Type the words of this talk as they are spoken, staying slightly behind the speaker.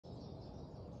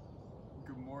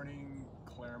morning,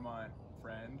 Claremont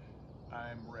friend.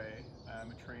 I'm Ray.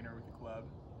 I'm a trainer with the club.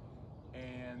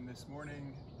 And this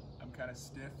morning, I'm kind of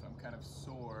stiff, I'm kind of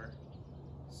sore.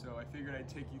 So I figured I'd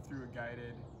take you through a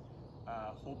guided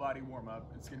whole body warm up.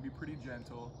 It's gonna be pretty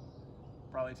gentle,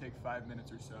 probably take 5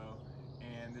 minutes or so.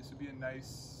 And this would be a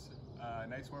nice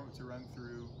warm up to run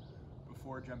through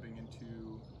before jumping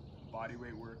into a body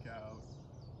weight workout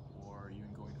or even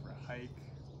going for a hike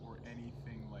or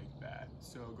anything like that.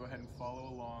 So go ahead and follow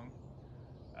along.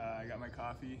 I got my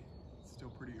coffee, it's still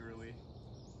pretty early.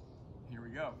 Here we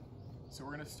go. So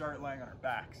we're gonna start lying on our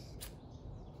backs.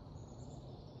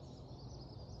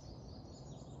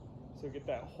 So get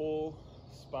that whole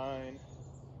spine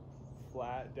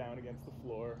flat down against the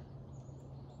floor.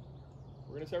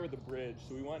 We're gonna start with the bridge.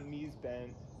 So we want knees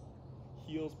bent,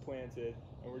 heels planted,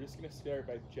 and we're just gonna start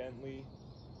by gently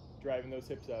driving those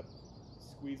hips up,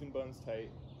 squeezing buns tight,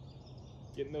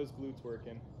 getting those glutes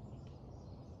working,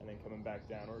 and then coming back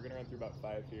down. We're gonna run through about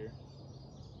 5 here.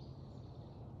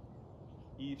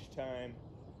 Each time,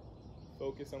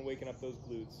 focus on waking up those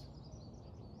glutes,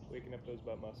 waking up those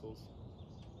butt muscles,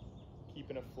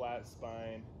 keeping a flat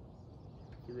spine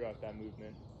throughout that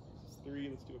movement. This is 3,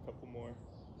 let's do a couple more.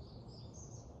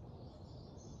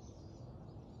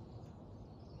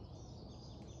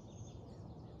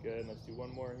 Good, let's do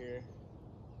one more here.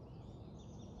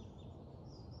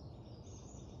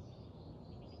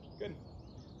 Good.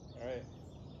 All right.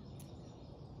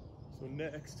 So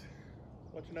next,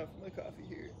 watching out for my coffee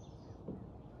here.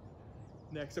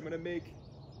 Next, I'm gonna make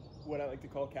what I like to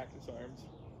call cactus arms.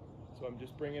 So I'm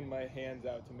just bringing my hands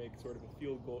out to make sort of a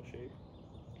field goal shape.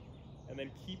 And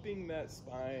then keeping that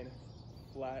spine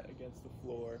flat against the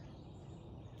floor,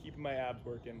 keeping my abs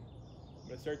working. I'm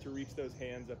gonna start to reach those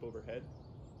hands up overhead,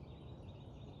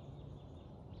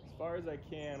 as far as I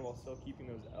can while still keeping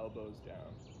those elbows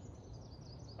down.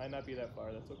 Might not be that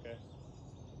far, that's okay.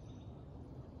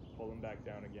 Pull them back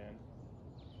down again.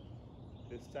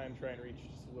 This time try and reach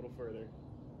just a little further.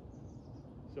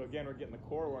 So again, we're getting the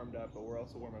core warmed up, but we're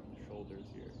also warming up the shoulders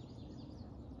here.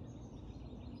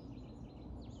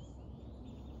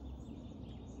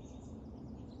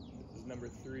 This is number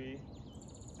 3.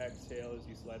 Exhale as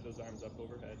you slide those arms up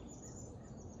overhead.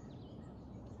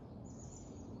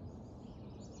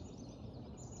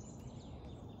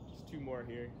 Just 2 more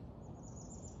here.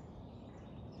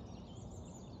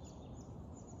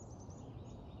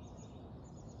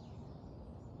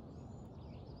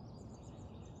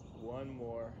 One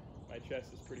more. My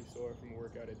chest is pretty sore from a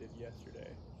workout I did yesterday,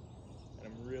 and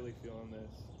I'm really feeling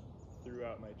this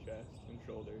throughout my chest and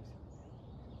shoulders.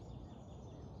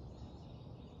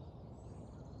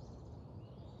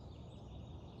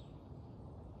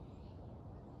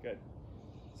 Good.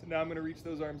 So now I'm going to reach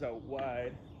those arms out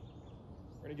wide.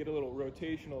 We're going to get a little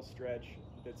rotational stretch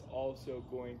that's also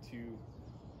going to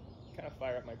kind of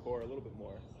fire up my core a little bit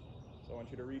more. So I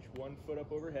want you to reach one foot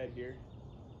up overhead here,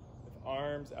 with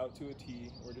arms out to a T.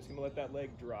 We're just gonna let that leg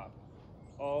drop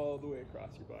all the way across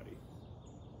your body.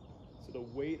 So the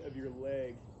weight of your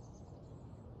leg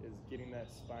is getting that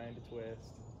spine to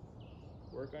twist.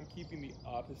 Work on keeping the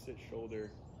opposite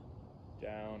shoulder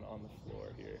down on the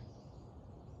floor here.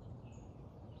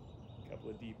 A couple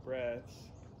of deep breaths.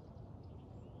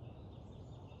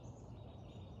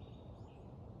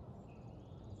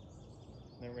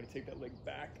 And then we're gonna take that leg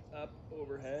back up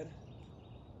overhead.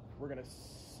 We're gonna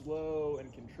slow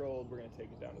and controlled, we're gonna take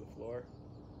it down to the floor.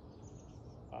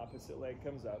 Opposite leg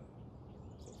comes up,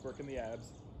 so it's working the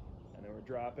abs, and then we're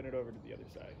dropping it over to the other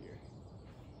side here.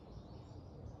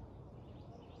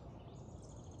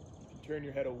 You can turn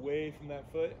your head away from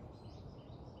that foot,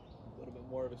 a little bit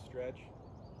more of a stretch.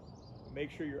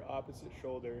 Make sure your opposite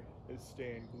shoulder is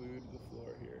staying glued to the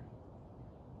floor here.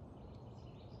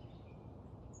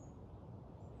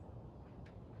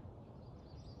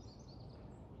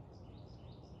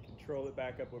 Control it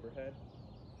back up overhead,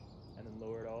 and then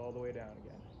lower it all the way down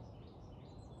again.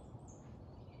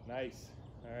 Nice.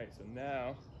 All right, so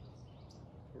now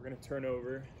we're gonna turn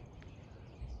over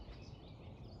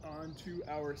onto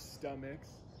our stomachs.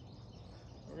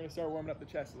 We're gonna start warming up the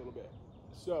chest a little bit.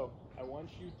 So I want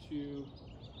you to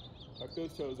tuck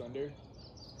those toes under,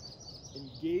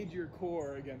 engage your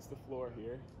core against the floor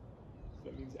here. So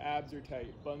that means abs are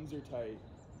tight, buns are tight.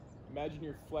 Imagine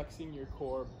you're flexing your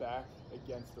core back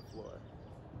against the floor.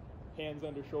 Hands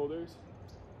under shoulders,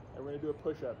 and we're gonna do a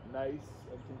push-up, nice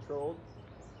and controlled.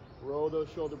 Roll those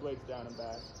shoulder blades down and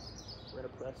back. We're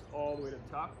gonna press all the way to the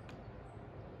top.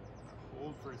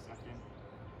 Hold for a second,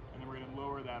 and then we're gonna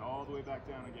lower that all the way back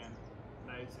down again.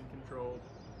 Nice and controlled.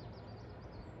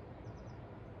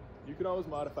 You can always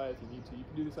modify if you need to. You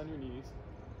can do this on your knees.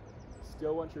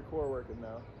 Still want your core working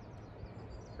though.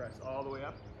 Press all the way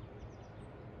up,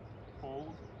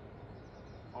 hold,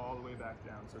 all the way back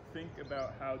down. So think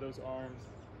about how those arms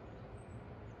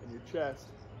and your chest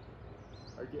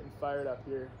are getting fired up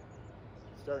here,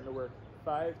 starting to work.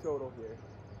 5 total here.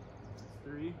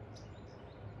 3,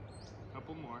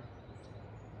 couple more.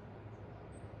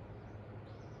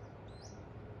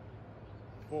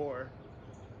 4,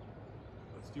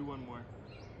 let's do one more.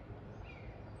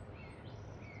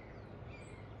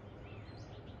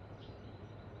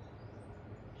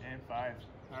 And 5.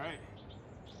 All right.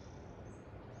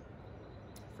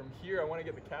 From here, I want to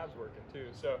get the calves working too.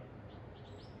 So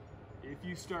if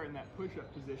you start in that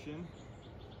push-up position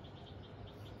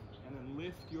and then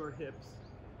lift your hips,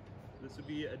 this would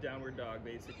be a downward dog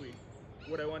basically.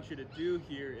 What I want you to do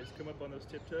here is come up on those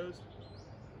tiptoes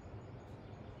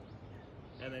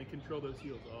and then control those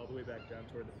heels all the way back down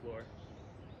toward the floor.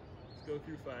 Let's go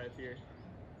through 5 here.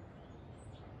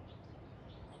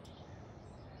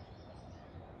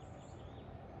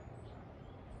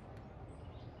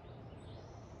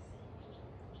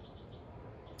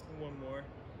 One more.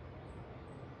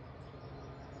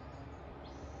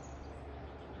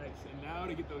 Nice, and now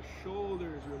to get those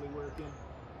shoulders really working,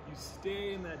 you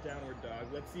stay in that downward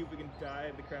dog. Let's see if we can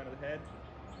dive the crown of the head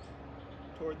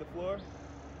toward the floor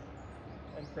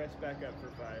and press back up for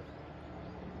 5.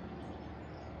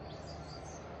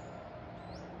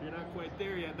 If you're not quite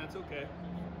there yet, that's okay.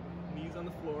 Knees on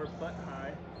the floor, butt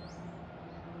high,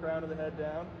 crown of the head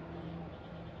down,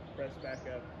 press back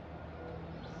up.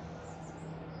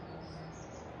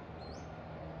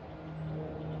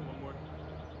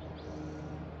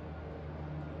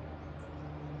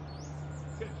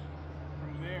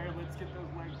 Get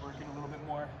those legs working a little bit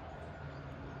more.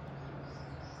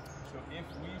 So if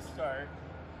we start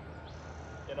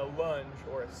in a lunge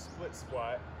or a split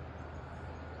squat,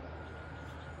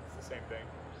 it's the same thing.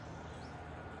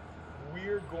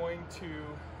 We're going to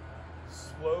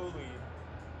slowly,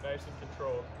 nice and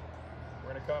controlled,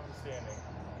 we're going to come up to standing.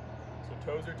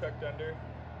 So toes are tucked under,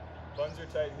 buns are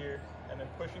tight here, and then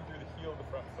pushing through the heel of the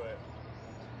front foot.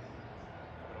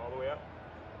 And all the way up,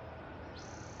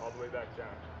 all the way back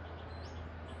down.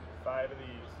 5 of these.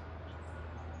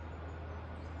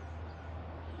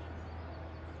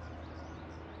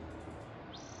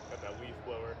 Got that leaf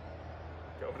blower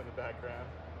going in the background.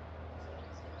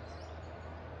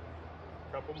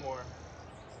 Couple more.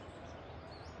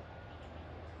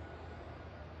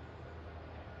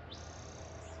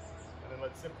 And then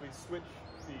let's simply switch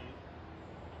feet.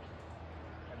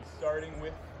 And starting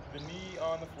with the knee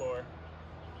on the floor.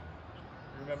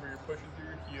 Remember, you're pushing through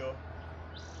your heel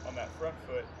on that front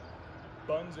foot.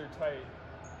 Buns are tight.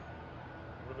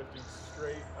 We're lifting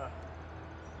straight up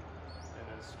and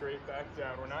then straight back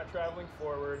down. We're not traveling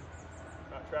forward,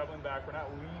 not traveling back. We're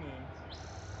not leaning.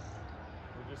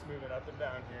 We're just moving up and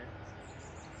down here.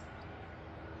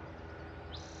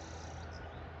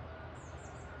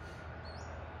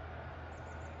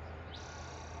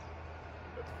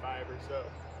 That's 5 or so.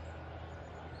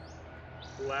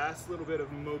 Last little bit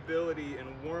of mobility and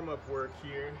warm-up work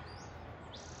here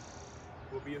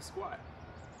will be a squat.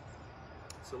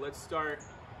 So let's start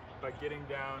by getting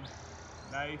down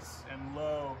nice and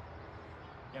low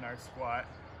in our squat.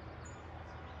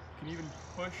 You can even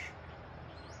push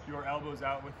your elbows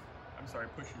out with,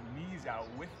 push your knees out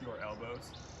with your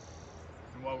elbows.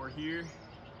 And while we're here,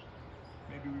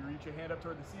 maybe we reach a hand up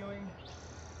toward the ceiling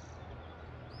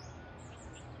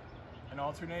and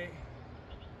alternate.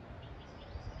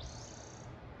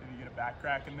 Maybe get a back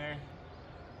crack in there.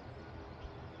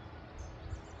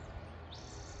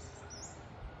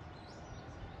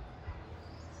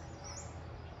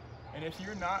 And if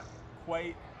you're not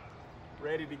quite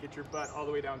ready to get your butt all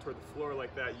the way down toward the floor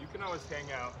like that, you can always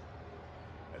hang out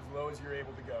as low as you're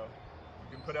able to go.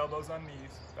 You can put elbows on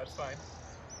knees, that's fine.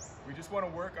 We just want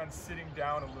to work on sitting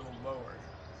down a little lower.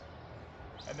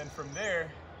 And then from there,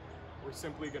 we're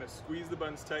simply going to squeeze the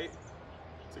buns tight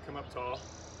to come up tall.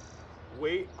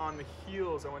 Weight on the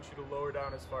heels, I want you to lower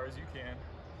down as far as you can.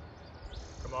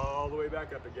 Come all the way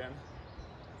back up again.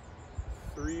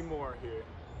 3 more here.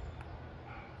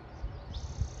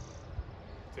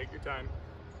 Take your time.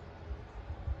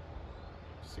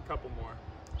 Just a couple more.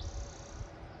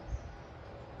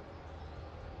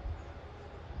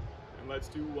 And let's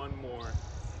do 1 more.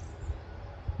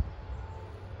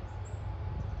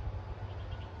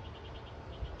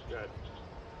 Good.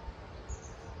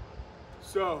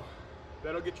 So,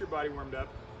 that'll get your body warmed up,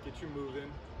 get you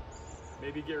moving,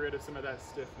 maybe get rid of some of that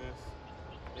stiffness,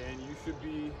 and you should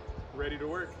be ready to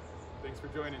work. Thanks for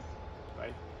joining.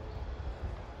 Bye.